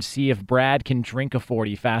 40 and see if Brad can drink a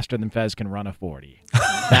 40 faster than Fez can run a 40.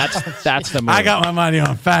 That's the move. I got my money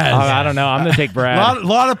on Fez. I don't know. I'm going to take Brad. A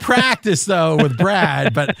lot of practice, though, with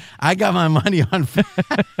Brad, but I got my money on Fez.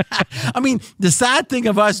 I mean, the sad thing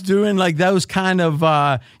of us doing like those kind of,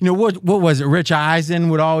 what was it? Rich Eisen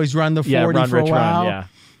would always run the 40 for a while. Yeah.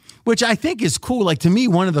 Which I think is cool. Like, to me,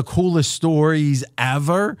 one of the coolest stories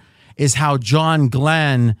ever is how John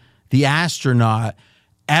Glenn, the astronaut,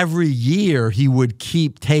 every year he would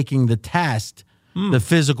keep taking the test, the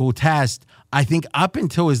physical test. I think up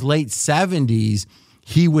until his late 70s,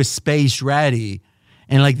 he was space ready.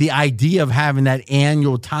 And like the idea of having that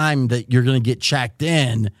annual time that you're going to get checked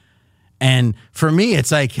in. And for me,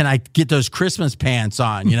 it's like, can I get those Christmas pants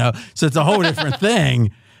on, So it's a whole different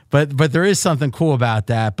thing. But there is something cool about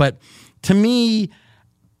that. But to me,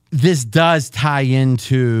 this does tie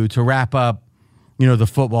into, to wrap up, the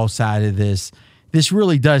football side of this, this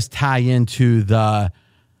really does tie into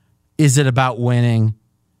is it about winning?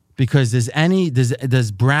 Because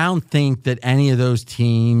does Brown think that any of those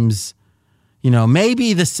teams,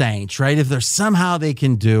 maybe the Saints, right? If there's somehow they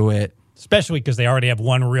can do it. Especially because they already have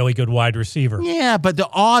one really good wide receiver. Yeah, but the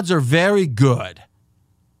odds are very good.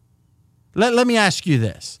 Let me ask you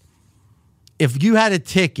this. If you had a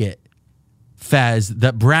ticket, Fez,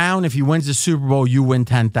 that Brown, if he wins the Super Bowl, you win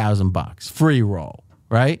 $10,000, free roll,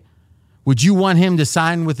 right? Would you want him to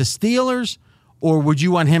sign with the Steelers, or would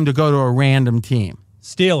you want him to go to a random team?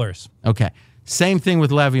 Steelers. Okay. Same thing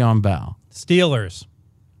with Le'Veon Bell. Steelers.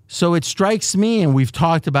 So it strikes me, and we've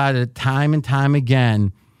talked about it time and time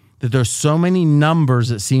again, that there's so many numbers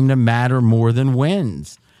that seem to matter more than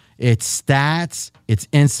wins. It's stats, it's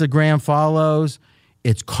Instagram follows,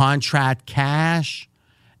 it's contract cash,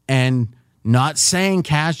 and not saying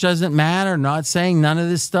cash doesn't matter, not saying none of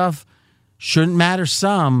this stuff Shouldn't matter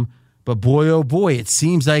some, but boy, oh boy, it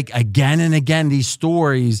seems like again and again these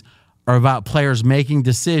stories are about players making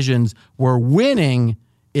decisions where winning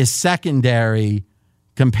is secondary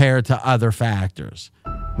compared to other factors.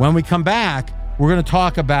 When we come back, we're going to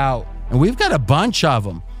talk about, and we've got a bunch of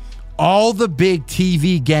them, all the big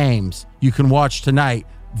TV games you can watch tonight,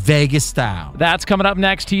 Vegas style. That's coming up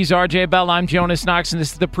next. He's RJ Bell. I'm Jonas Knox, and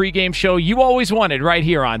this is the pregame show you always wanted right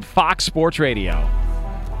here on Fox Sports Radio.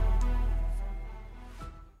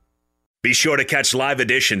 Be sure to catch live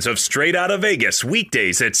editions of Straight Outta Vegas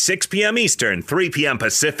weekdays at 6 p.m. Eastern, 3 p.m.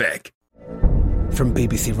 Pacific. From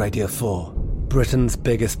BBC Radio 4, Britain's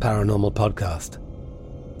biggest paranormal podcast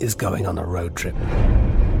is going on a road trip.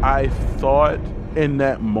 I thought in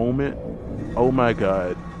that moment, oh my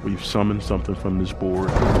God, we've summoned something from this board.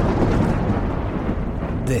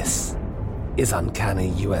 This is Uncanny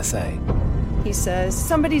USA. He says,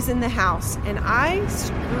 somebody's in the house, and I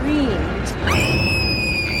screamed.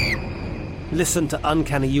 Listen to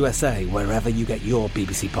Uncanny USA wherever you get your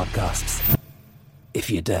BBC podcasts, if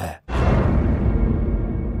you dare.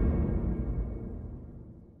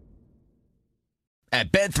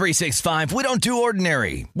 At Bet365, we don't do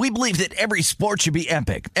ordinary. We believe that every sport should be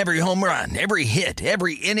epic. Every home run, every hit,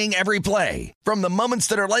 every inning, every play. From the moments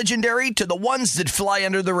that are legendary to the ones that fly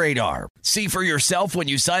under the radar. See for yourself when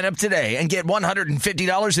you sign up today and get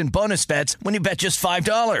 $150 in bonus bets when you bet just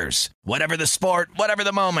 $5. Whatever the sport, whatever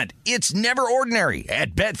the moment, it's never ordinary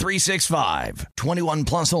at Bet365. 21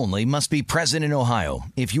 plus only. Must be present in Ohio.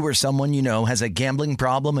 If you or someone you know has a gambling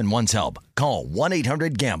problem and wants help, call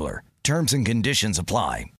 1-800-GAMBLER. Terms and conditions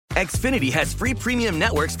apply. Xfinity has free premium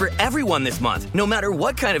networks for everyone this month, no matter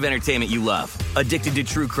what kind of entertainment you love. Addicted to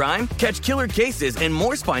true crime? Catch killer cases and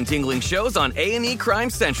more spine-tingling shows on A&E Crime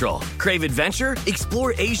Central. Crave adventure?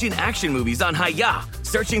 Explore Asian action movies on Hi-Ya.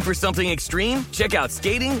 Searching for something extreme? Check out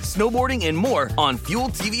skating, snowboarding, and more on Fuel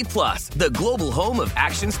TV Plus, the global home of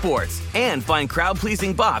action sports. And find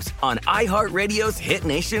crowd-pleasing bops on iHeartRadio's Hit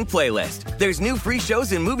Nation playlist. There's new free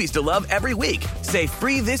shows and movies to love every week. Say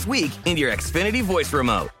free this week in your Xfinity voice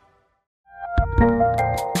remote.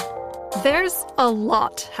 There's a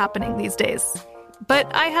lot happening these days,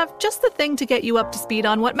 but I have just the thing to get you up to speed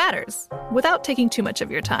on what matters without taking too much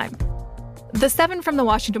of your time. The 7 from the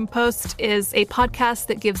Washington Post is a podcast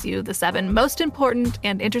that gives you the 7 most important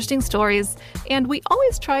and interesting stories, and we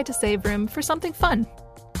always try to save room for something fun.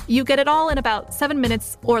 You get it all in about 7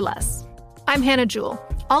 minutes or less. I'm Hannah Jewell.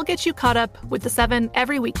 I'll get you caught up with the 7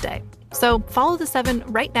 every weekday. So follow the 7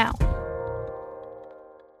 right now.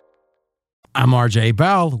 I'm RJ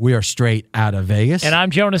Bell. We are Straight Outta Vegas. And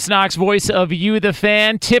I'm Jonas Knox, voice of You, the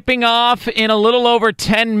Fan. Tipping off in a little over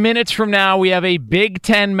 10 minutes from now, we have a Big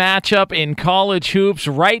Ten matchup in college hoops.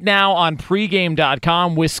 Right now on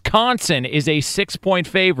pregame.com, Wisconsin is a 6-point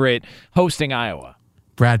favorite hosting Iowa.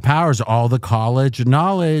 Brad Powers, all the college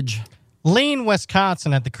knowledge. Lean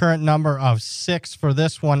Wisconsin at the current number of 6 for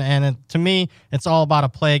this one. And to me, it's all about a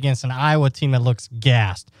play against an Iowa team that looks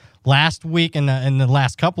gassed. Last week, in the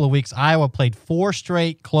last couple of weeks, Iowa played 4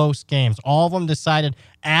 straight close games. All of them decided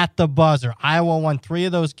at the buzzer. Iowa won 3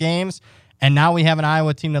 of those games, and now we have an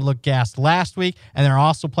Iowa team that looked gassed last week, and they're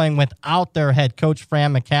also playing without their head coach,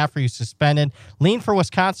 Fran McCaffrey, who's suspended. Lean for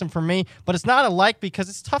Wisconsin for me, but it's not a like because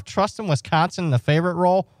it's tough trusting Wisconsin in the favorite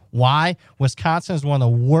role. Why? Wisconsin is one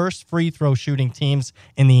of the worst free throw shooting teams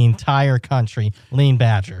in the entire country. Lean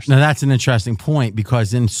Badgers. Now, that's an interesting point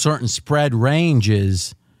because in certain spread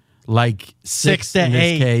ranges, like 6 to in this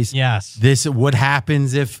 8, case. yes. This what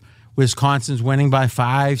happens if Wisconsin's winning by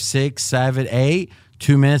 5, 6, 7, 8,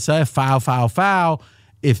 2 minutes left, foul.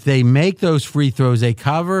 If they make those free throws, they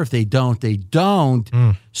cover. If they don't, they don't.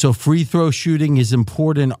 So free throw shooting is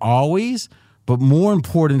important always, but more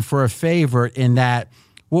important for a favorite in that,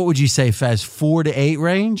 what would you say, Fez, 4 to 8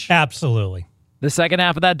 range? Absolutely. The second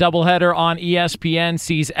half of that doubleheader on ESPN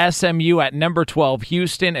sees SMU at number 12,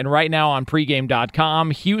 Houston, and right now on pregame.com,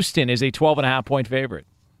 Houston is a 12.5-point favorite.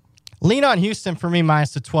 Lean on Houston for me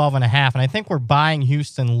minus the 12.5, and I think we're buying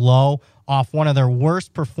Houston low off one of their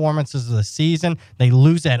worst performances of the season. They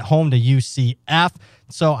lose at home to UCF.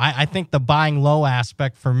 So I think the buying low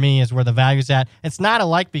aspect for me is where the value's at. It's not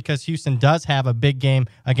alike because Houston does have a big game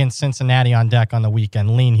against Cincinnati on deck on the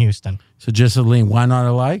weekend. Lean Houston. So just a lean. Why not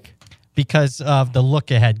alike? Because of the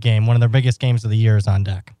look-ahead game. One of their biggest games of the year is on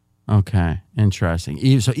deck. Okay,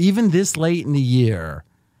 interesting. So even this late in the year,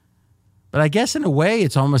 but I guess in a way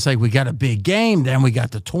it's almost like we got a big game, then we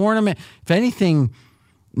got the tournament. If anything,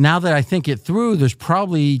 now that I think it through, there's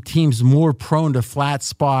probably teams more prone to flat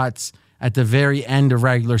spots at the very end of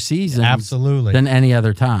regular seasons Absolutely. than any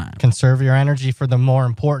other time. Conserve your energy for the more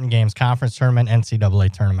important games, conference tournament,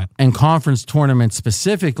 NCAA tournament. And conference tournaments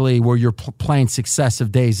specifically where you're playing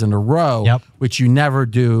successive days in a row, which you never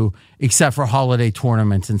do except for holiday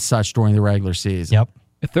tournaments and such during the regular season. Yep.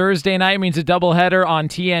 Thursday night means a doubleheader on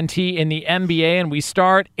TNT in the NBA, and we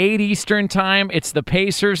start 8 Eastern time. It's the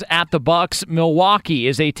Pacers at the Bucks. Milwaukee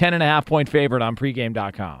is a 10.5-point favorite on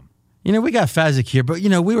pregame.com. You know, we got Fezzik here, but, you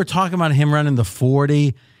know, we were talking about him running the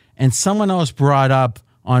 40, and someone else brought up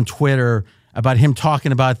on Twitter about him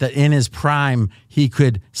talking about that in his prime he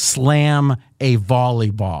could slam a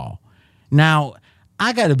volleyball. Now,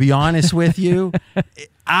 I got to be honest with you.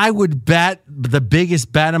 I would bet the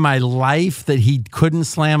biggest bet of my life that he couldn't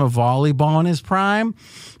slam a volleyball in his prime,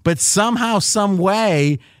 but somehow, some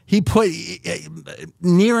way, he put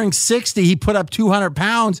nearing 60. He put up 200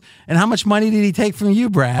 pounds. And how much money did he take from you,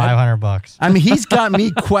 Brad? $500. I mean, he's got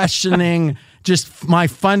me questioning just my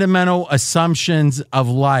fundamental assumptions of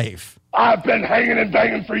life. I've been hanging and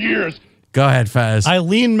banging for years. Go ahead, Fez. I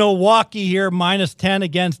lean Milwaukee here, -10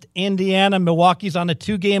 against Indiana. Milwaukee's on a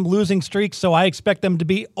 2-game losing streak, so I expect them to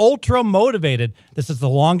be ultra motivated. This is the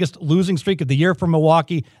longest losing streak of the year for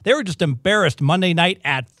Milwaukee. They were just embarrassed Monday night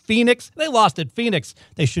at Phoenix. They lost at Phoenix.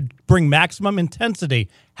 They should bring maximum intensity.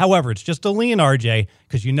 However, it's just a lean, RJ,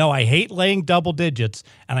 because you know I hate laying double digits,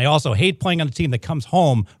 and I also hate playing on a team that comes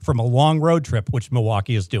home from a long road trip, which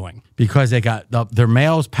Milwaukee is doing. Because they got their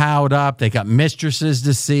mails piled up, they got mistresses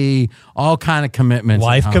to see, all kind of commitments.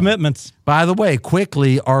 Life commitments. By the way,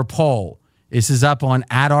 quickly, our poll. This is up on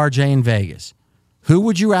 @RJ in Vegas. Who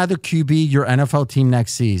would you rather QB your NFL team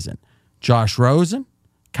next season? Josh Rosen,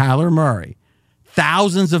 Kyler Murray?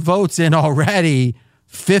 Thousands of votes in already.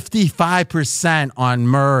 55% on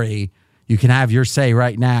Murray. You can have your say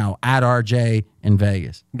right now @RJ in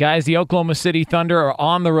Vegas. Guys, the Oklahoma City Thunder are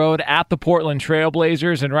on the road at the Portland Trail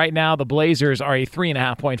Blazers, and right now the Blazers are a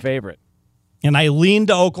 3.5-point favorite. And I lean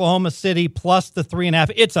to Oklahoma City plus the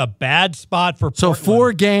 3.5. It's a bad spot for Portland. So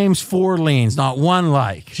 4 games, 4 leans, not one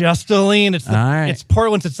like. Just a lean. It's right. It's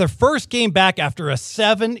Portland's. It's their first game back after a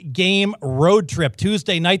 7-game road trip.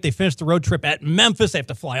 Tuesday night, they finished the road trip at Memphis. They have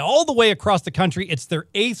to fly all the way across the country. It's their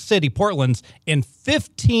 8th city, Portland's, in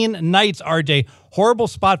 15 nights, RJ. Horrible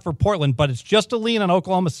spot for Portland, but it's just a lean on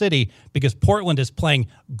Oklahoma City because Portland is playing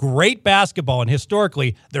great basketball, and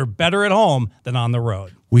historically, they're better at home than on the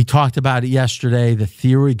road. We talked about it yesterday. The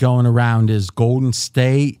theory going around is Golden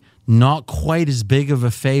State not quite as big of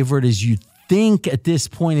a favorite as you think at this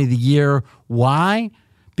point of the year. Why?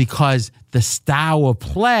 Because the style of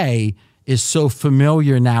play is so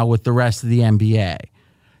familiar now with the rest of the NBA.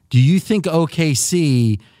 Do you think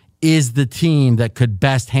OKC is the team that could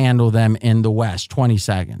best handle them in the West? 20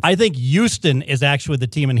 seconds. I think Houston is actually the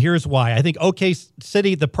team, and here's why. I think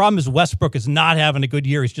OKC, the problem is Westbrook is not having a good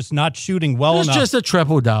year. He's just not shooting well enough. It's just a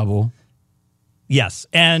triple-double. Yes,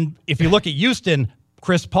 and if you look at Houston,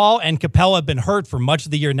 Chris Paul and Capella have been hurt for much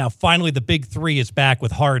of the year. Now, finally, the big three is back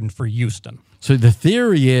with Harden for Houston. So the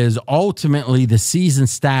theory is ultimately the season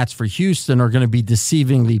stats for Houston are going to be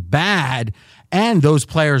deceivingly bad, and those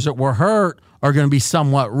players that were hurt are going to be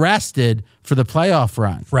somewhat rested for the playoff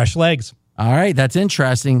run. Fresh legs. All right, that's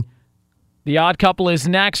interesting. The Odd Couple is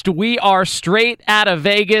next. We are straight out of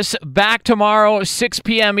Vegas. Back tomorrow, 6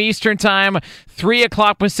 p.m. Eastern Time, 3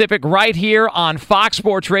 o'clock Pacific, right here on Fox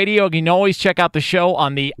Sports Radio. You can always check out the show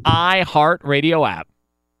on the iHeartRadio app.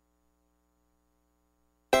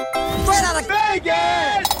 Straight out of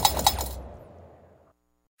Vegas!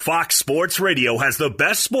 Fox Sports Radio has the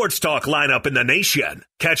best sports talk lineup in the nation.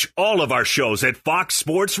 Catch all of our shows at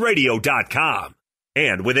foxsportsradio.com.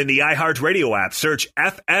 And within the iHeartRadio app, search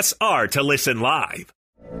FSR to listen live.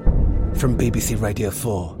 From BBC Radio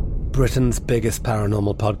 4, Britain's biggest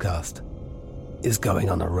paranormal podcast is going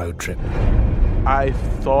on a road trip. I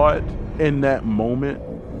thought in that moment,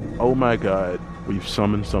 oh my God, we've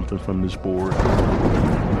summoned something from this board.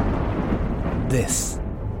 This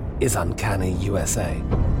is Uncanny USA.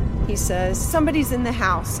 He says, somebody's in the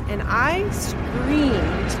house, and I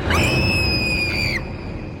screamed.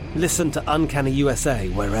 Listen to Uncanny USA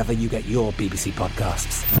wherever you get your BBC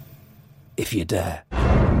podcasts, if you dare.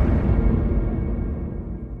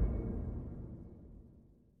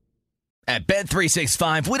 At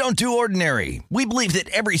Bet365, we don't do ordinary. We believe that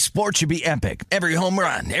every sport should be epic. Every home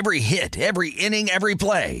run, every hit, every inning, every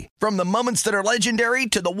play. From the moments that are legendary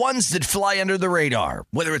to the ones that fly under the radar.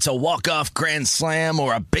 Whether it's a walk-off grand slam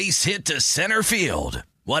or a base hit to center field.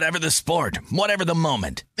 Whatever the sport, whatever the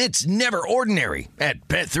moment. It's never ordinary at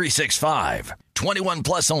Bet365. 21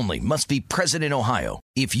 plus only. Must be present in Ohio.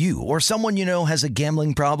 If you or someone you know has a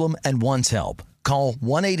gambling problem and wants help, Call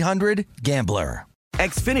 1-800-GAMBLER.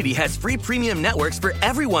 Xfinity has free premium networks for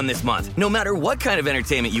everyone this month, no matter what kind of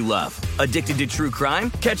entertainment you love. Addicted to true crime?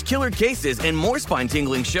 Catch killer cases and more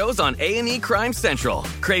spine-tingling shows on A&E Crime Central.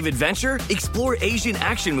 Crave adventure? Explore Asian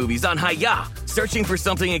action movies on Hi-Ya. Searching for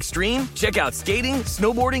something extreme? Check out skating,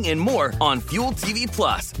 snowboarding, and more on Fuel TV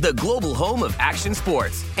Plus, the global home of action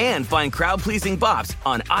sports. And find crowd-pleasing bops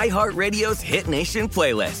on iHeartRadio's Hit Nation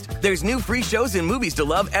playlist. There's new free shows and movies to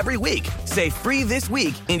love every week. Say free this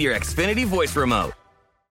week in your Xfinity voice remote.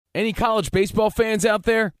 Any college baseball fans out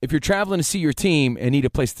there? If you're traveling to see your team and need a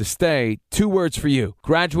place to stay, 2 words for you: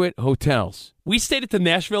 Graduate Hotels. We stayed at the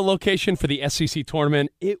Nashville location for the SEC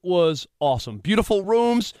tournament. It was awesome. Beautiful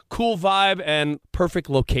rooms, cool vibe, and perfect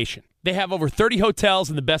location. They have over 30 hotels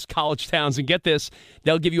in the best college towns, and get this,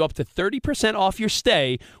 they'll give you up to 30% off your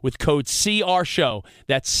stay with code CRSHOW.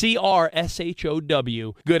 That's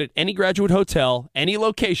CRSHOW. Good at any Graduate Hotel, any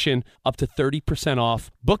location, up to 30%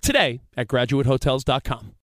 off. Book today at graduatehotels.com.